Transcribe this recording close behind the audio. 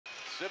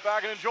Sit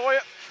back and enjoy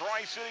it.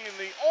 Tri-City in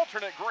the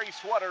alternate gray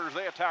sweaters.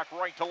 They attack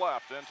right to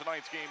left. And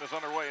tonight's game is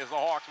underway as the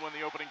Hawks win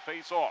the opening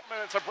face-off. And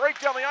it's a break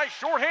down the ice,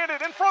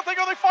 shorthanded. In front they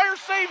go, they fire,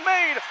 save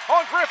made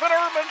on Griffin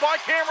Erdman by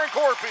Cameron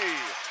Corpy.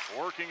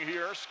 Working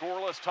here,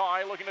 scoreless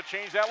tie, looking to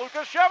change that.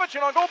 Lucas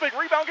Shevchin on goal, big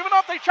rebound given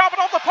up. They chop it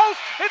off the post.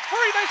 It's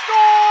free, they score!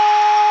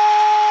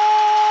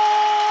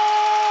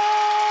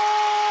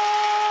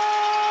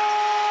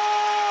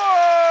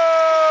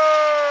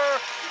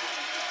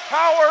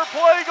 Power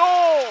play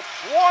goal,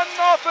 1-0.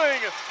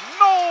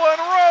 Nolan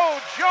Rowe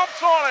jumps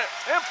on it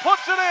and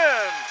puts it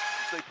in.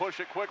 They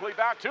push it quickly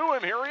back to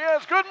him. Here he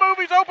is. Good move.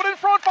 He's open in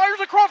front. Fires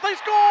across. They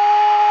score!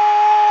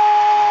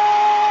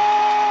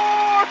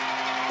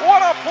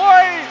 What a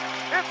play.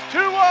 It's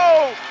 2-0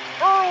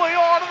 early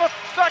on in the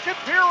second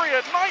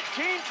period.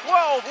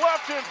 19-12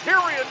 left in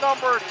period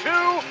number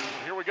 2.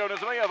 Here we go.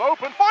 Nazemayev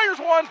open. Fires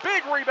one.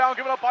 Big rebound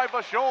given up by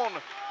Vachon.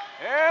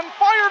 And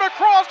fired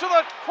across to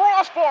the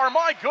crossbar.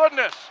 My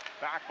goodness.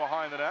 Back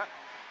behind the net.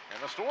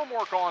 And the Storm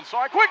work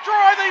onside. Quick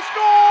drive. They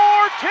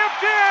score.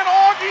 Tipped in.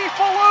 Augie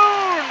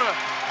Falloon.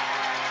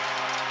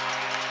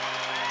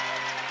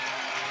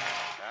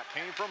 That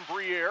came from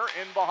Briere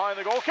in behind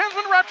the goal.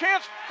 Kinsman wrap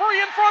chance.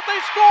 Free in front.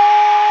 They score.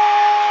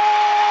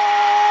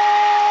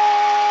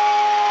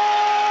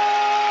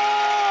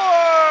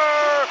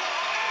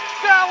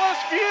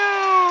 Dallas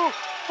View.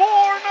 4-0.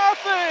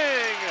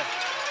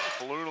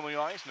 Falloon on the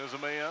ice,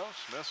 Nazemayev.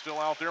 Smith still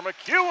out there.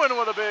 McEwen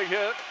with a big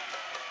hit.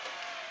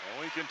 And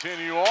we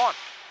continue on.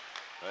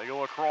 They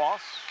go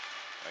across.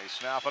 They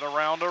snap it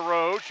around the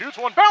road. Shoots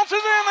one,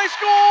 bounces in. They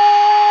score!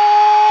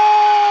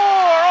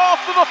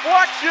 Off the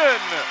deflection.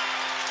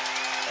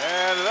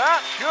 And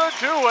that should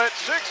do it.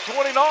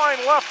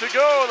 6:29 left to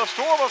go. The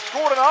Storm have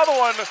scored another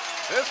one.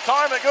 This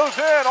time it goes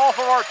in off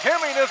of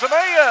Artemi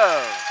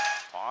Nazemayev.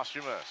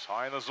 Posthumous,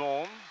 high in the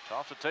zone.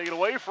 Tough to take it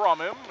away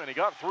from him. And he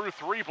got through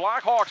 3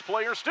 Blackhawks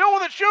players. Still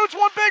with it, shoots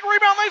one, big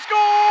rebound. They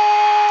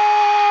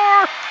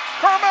score!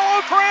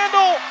 Carmelo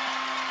Crandall.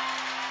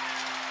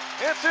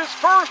 It's his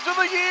first of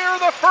the year,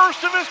 the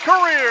first of his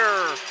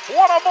career.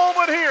 What a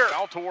moment here.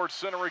 Out towards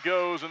center it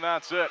goes, and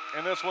that's it.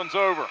 And this one's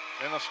over.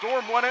 And the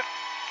Storm win it.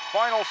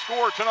 Final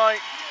score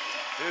tonight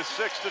is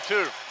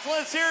 6-2.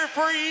 Let's hear it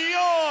for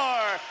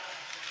your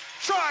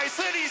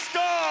Tri-City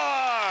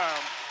Storm.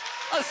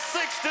 A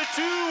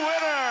 6-2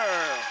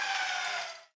 winner.